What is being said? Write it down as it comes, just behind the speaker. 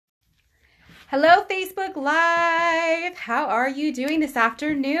Hello, Facebook Live. How are you doing this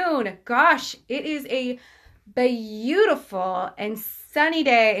afternoon? Gosh, it is a beautiful and sunny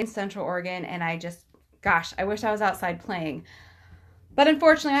day in Central Oregon, and I wish I was outside playing. But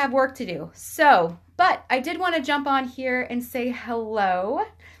unfortunately, I have work to do. But I did want to jump on here and say hello.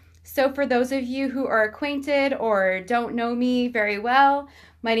 So for those of you who are acquainted or don't know me very well,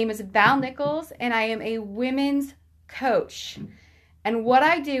 my name is Val Nichols, and I am a women's coach. And what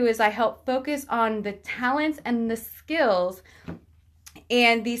I do is I help focus on the talents and the skills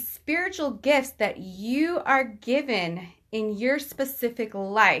and the spiritual gifts that you are given in your specific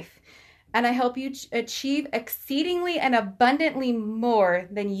life. And I help you achieve exceedingly and abundantly more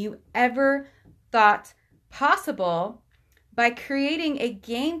than you ever thought possible by creating a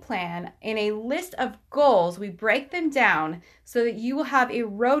game plan and a list of goals. We break them down so that you will have a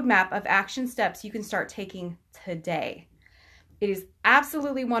roadmap of action steps you can start taking today. It is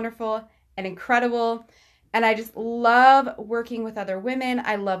absolutely wonderful and incredible. And I just love working with other women.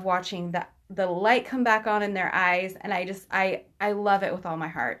 I love watching the light come back on in their eyes. And I love it with all my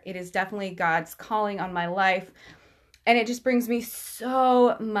heart. It is definitely God's calling on my life. And it just brings me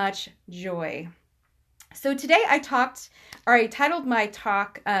so much joy. So today I titled my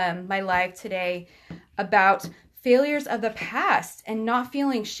talk, my live today, about failures of the past and not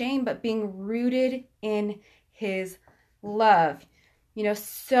feeling shame, but being rooted in His love. You know,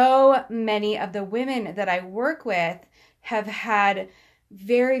 so many of the women that I work with have had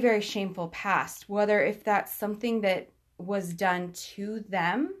very, very shameful past, whether if that's something that was done to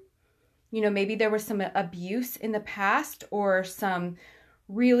them, you know, maybe there was some abuse in the past or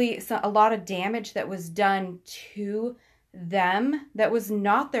a lot of damage that was done to them that was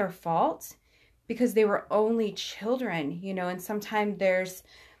not their fault because they were only children, you know, and sometimes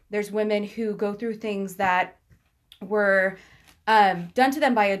there's women who go through things that were done to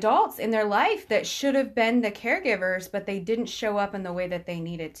them by adults in their life that should have been the caregivers, but they didn't show up in the way that they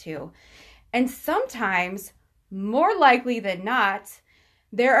needed to. And sometimes, more likely than not,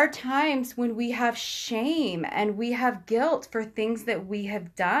 there are times when we have shame and we have guilt for things that we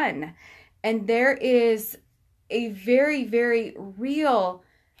have done. And there is a very, very real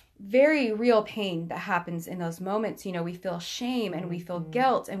pain that happens in those moments. You know, we feel shame and we feel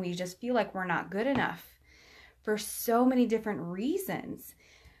guilt and we just feel like we're not good enough for so many different reasons.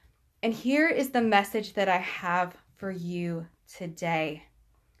 And here is the message that I have for you today.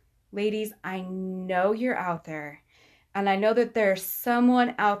 Ladies, I know you're out there, and I know that there's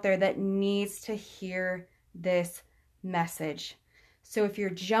someone out there that needs to hear this message. So if you're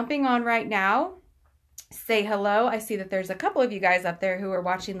jumping on right now, say hello. I see that there's a couple of you guys up there who are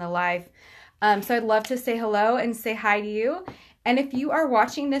watching the live. So I'd love to say hello and say hi to you. And if you are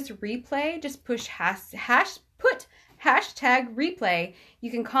watching this replay, just put hashtag replay.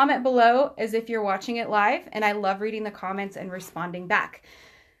 You can comment below as if you're watching it live, and I love reading the comments and responding back.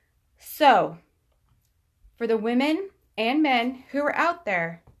 So, for the women and men who are out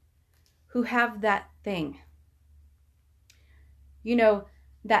there who have that thing, you know,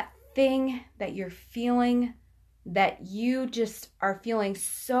 that thing that you're feeling, that you just are feeling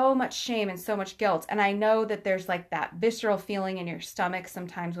so much shame and so much guilt. And I know that there's like that visceral feeling in your stomach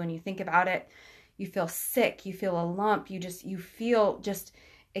sometimes when you think about it. You feel sick, you feel a lump, you feel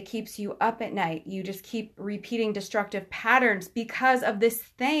it keeps you up at night. You just keep repeating destructive patterns because of this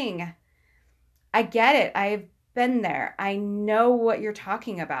thing. I get it. I've been there. I know what you're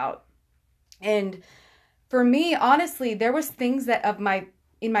talking about. And for me, honestly, there was things in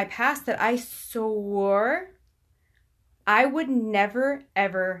my past that I swore I would never,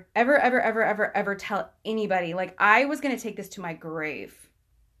 ever, ever, ever, ever, ever, ever tell anybody. Like I was going to take this to my grave.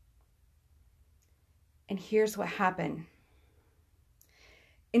 And here's what happened.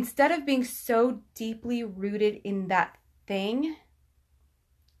 Instead of being so deeply rooted in that thing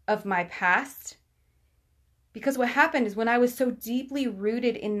of my past, because what happened is when I was so deeply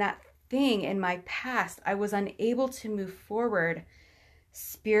rooted in that thing in my past, I was unable to move forward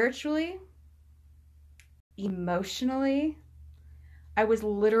spiritually, emotionally. I was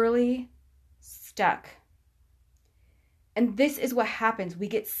literally stuck. And this is what happens. We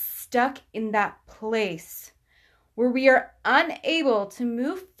get stuck in that place where we are unable to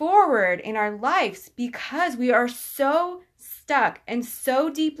move forward in our lives because we are so stuck and so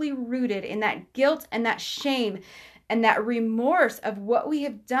deeply rooted in that guilt and that shame and that remorse of what we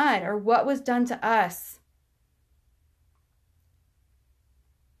have done or what was done to us,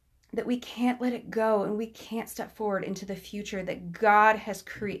 that we can't let it go and we can't step forward into the future that God has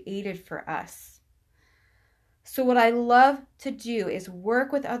created for us. So what I love to do is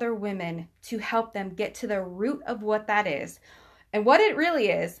work with other women to help them get to the root of what that is. And what it really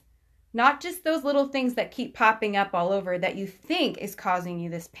is, Not just those little things that keep popping up all over that you think is causing you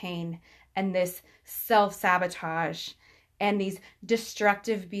this pain and this self-sabotage and these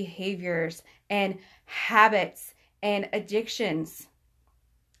destructive behaviors and habits and addictions.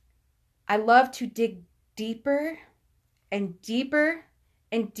 I love to dig deeper and deeper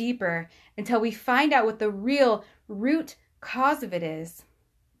and deeper until we find out what the real root cause of it is.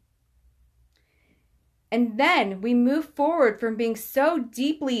 And then we move forward from being so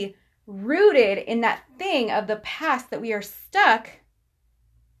deeply rooted in that thing of the past that we are stuck,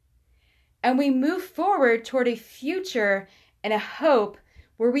 and we move forward toward a future and a hope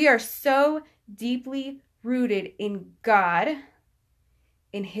where we are so deeply rooted in God,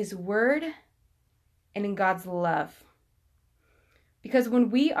 in His Word, and in God's love. Because when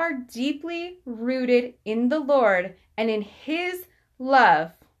we are deeply rooted in the Lord and in His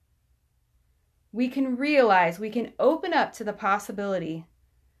love, we can realize, we can open up to the possibility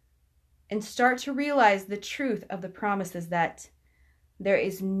and start to realize the truth of the promises that there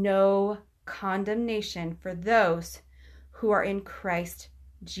is no condemnation for those who are in Christ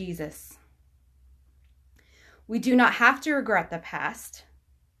Jesus. We do not have to regret the past,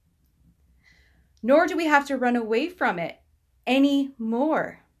 nor do we have to run away from it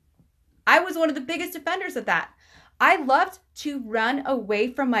anymore. I was one of the biggest offenders of that. I loved to run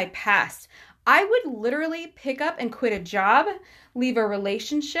away from my past. I would literally pick up and quit a job, leave a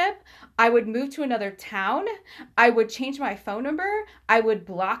relationship. I would move to another town. I would change my phone number. I would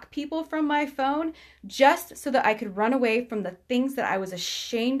block people from my phone just so that I could run away from the things that I was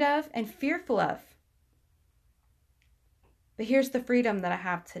ashamed of and fearful of. But here's the freedom that I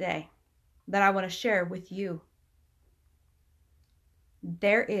have today that I want to share with you.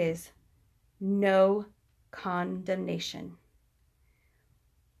 There is no condemnation.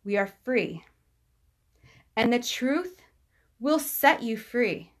 We are free. And the truth will set you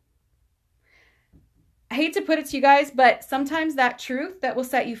free. I hate to put it to you guys, but sometimes that truth that will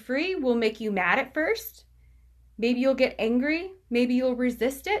set you free will make you mad at first. Maybe you'll get angry. Maybe you'll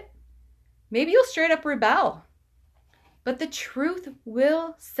resist it. Maybe you'll straight up rebel. But the truth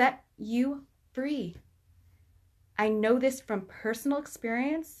will set you free. I know this from personal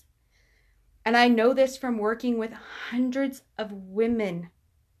experience, and I know this from working with hundreds of women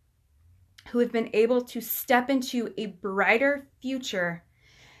who have been able to step into a brighter future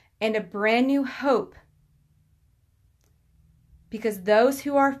and a brand new hope, because those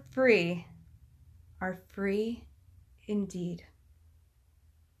who are free indeed.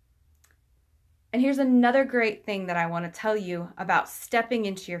 And here's another great thing that I want to tell you about stepping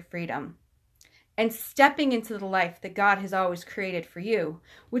into your freedom and stepping into the life that God has always created for you,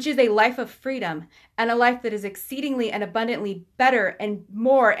 which is a life of freedom and a life that is exceedingly and abundantly better and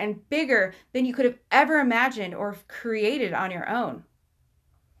more and bigger than you could have ever imagined or created on your own.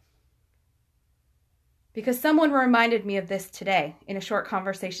 Because someone reminded me of this today in a short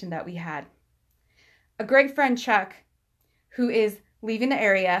conversation that we had. A great friend, Chuck, who is leaving the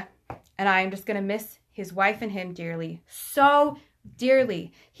area, and I am just going to miss his wife and him dearly, so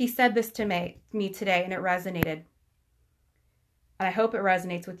dearly. He said this to me today, and it resonated. And I hope it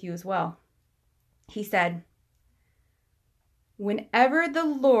resonates with you as well. He said, "Whenever the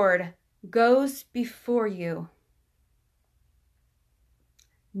Lord goes before you,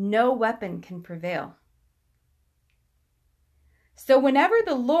 no weapon can prevail." So whenever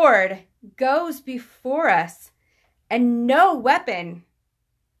the Lord goes before us and no weapon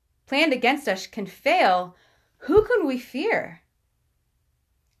planned against us can fail, who can we fear?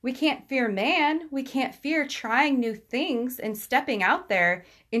 We can't fear man. We can't fear trying new things and stepping out there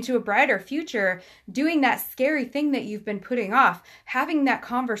into a brighter future, doing that scary thing that you've been putting off, having that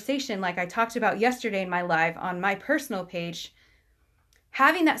conversation like I talked about yesterday in my live on my personal page,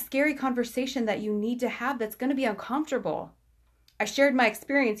 having that scary conversation that you need to have that's going to be uncomfortable. I shared my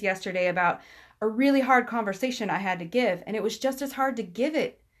experience yesterday about a really hard conversation I had to give, and it was just as hard to give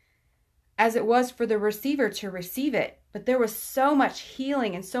it as it was for the receiver to receive it. But there was so much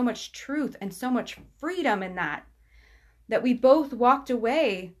healing and so much truth and so much freedom in that we both walked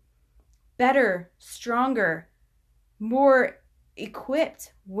away better, stronger, more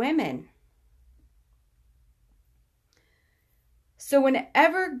equipped women. So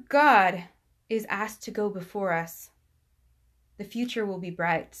whenever God is asked to go before us, the future will be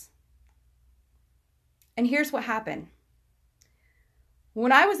bright. And here's what happened.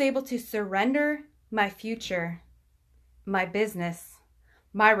 When I was able to surrender my future, my business,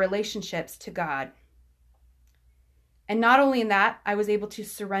 my relationships to God, and not only in that, I was able to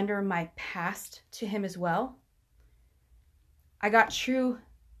surrender my past to Him as well, I got true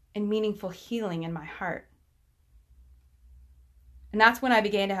and meaningful healing in my heart. And that's when I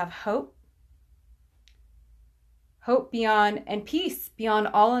began to have hope beyond, and peace beyond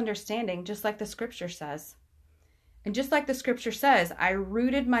all understanding, just like the scripture says. And just like the scripture says, I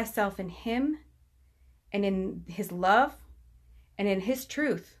rooted myself in him and in his love and in his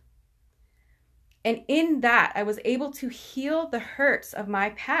truth. And in that, I was able to heal the hurts of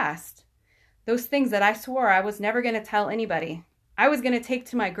my past. Those things that I swore I was never going to tell anybody. I was going to take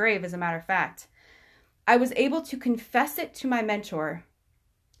to my grave, as a matter of fact. I was able to confess it to my mentor,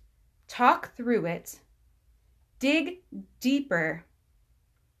 talk through it, dig deeper,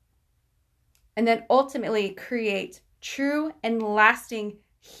 and then ultimately create true and lasting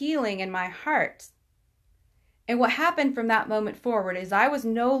healing in my heart. And what happened from that moment forward is I was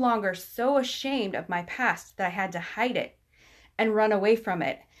no longer so ashamed of my past that I had to hide it and run away from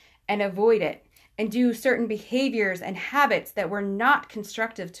it and avoid it and do certain behaviors and habits that were not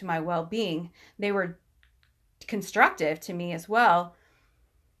constructive to my well-being. They were constructive to me as well.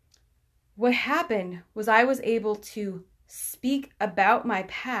 What happened was I was able to speak about my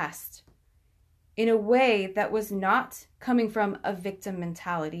past in a way that was not coming from a victim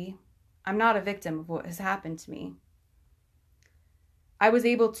mentality. I'm not a victim of what has happened to me. I was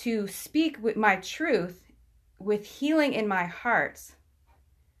able to speak with my truth with healing in my heart.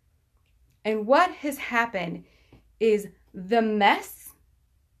 And what has happened is the mess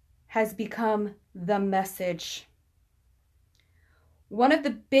has become the message. One of the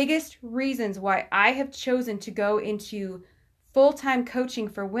biggest reasons why I have chosen to go into full-time coaching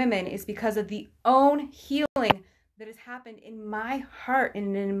for women is because of the own healing that has happened in my heart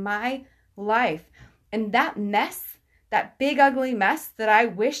and in my life. And that mess, that big ugly mess that I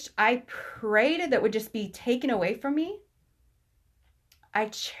wished, I prayed that would just be taken away from me, I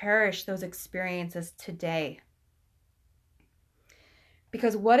cherish those experiences today.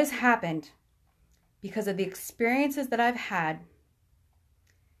 Because what has happened, because of the experiences that I've had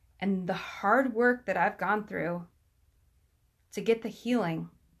and the hard work that I've gone through to get the healing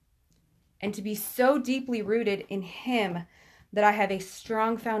and to be so deeply rooted in him, that I have a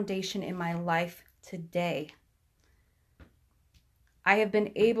strong foundation in my life today. I have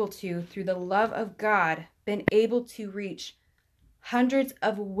been able to, through the love of God, been able to reach hundreds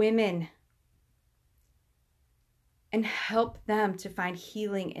of women and help them to find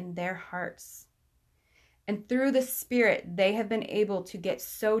healing in their hearts. And through the Spirit, they have been able to get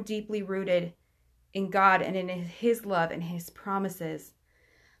so deeply rooted in God and in his love and his promises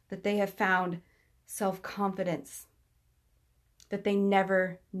that they have found self-confidence that they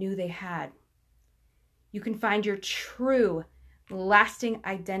never knew they had. You can find your true, lasting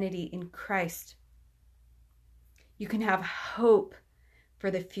identity in Christ. You can have hope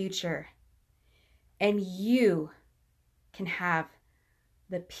for the future. And you can have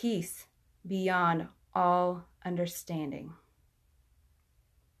the peace beyond all understanding.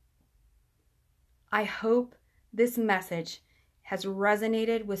 I hope this message has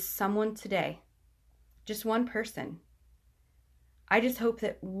resonated with someone today. Just one person. I just hope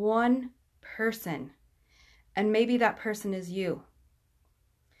that one person, and maybe that person is you,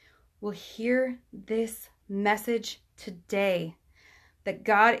 will hear this message today, that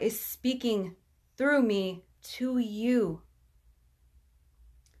God is speaking through me to you.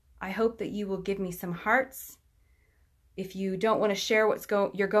 I hope that you will give me some hearts. If you don't want to share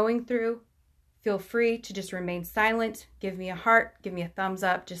you're going through, feel free to just remain silent. Give me a heart, give me a thumbs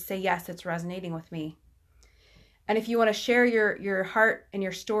up. Just say, yes, it's resonating with me. And if you want to share your heart and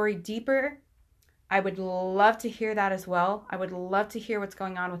your story deeper, I would love to hear that as well. I would love to hear what's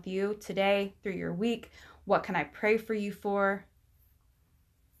going on with you today, through your week. What can I pray for you for?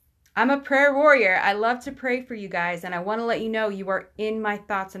 I'm a prayer warrior. I love to pray for you guys, and I want to let you know you are in my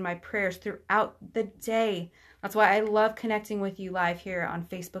thoughts and my prayers throughout the day. That's why I love connecting with you live here on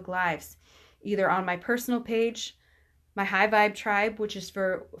Facebook Lives, either on my personal page, my High Vibe Tribe, which is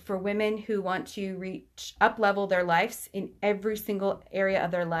for women who want to up-level their lives in every single area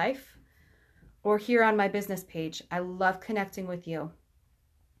of their life, or here on my business page. I love connecting with you.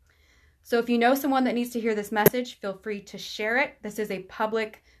 So if you know someone that needs to hear this message, feel free to share it. This is a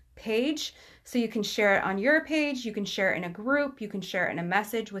public page, so you can share it on your page, you can share it in a group, you can share it in a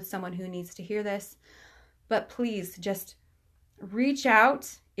message with someone who needs to hear this. But please just reach out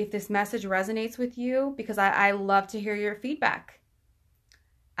if this message resonates with you, because I love to hear your feedback.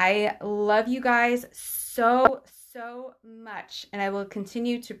 I love you guys so much, and I will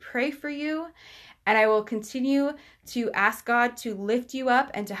continue to pray for you, and I will continue to ask God to lift you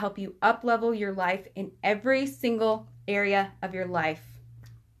up and to help you up-level your life in every single area of your life.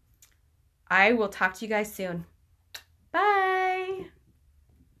 I will talk to you guys soon. Bye.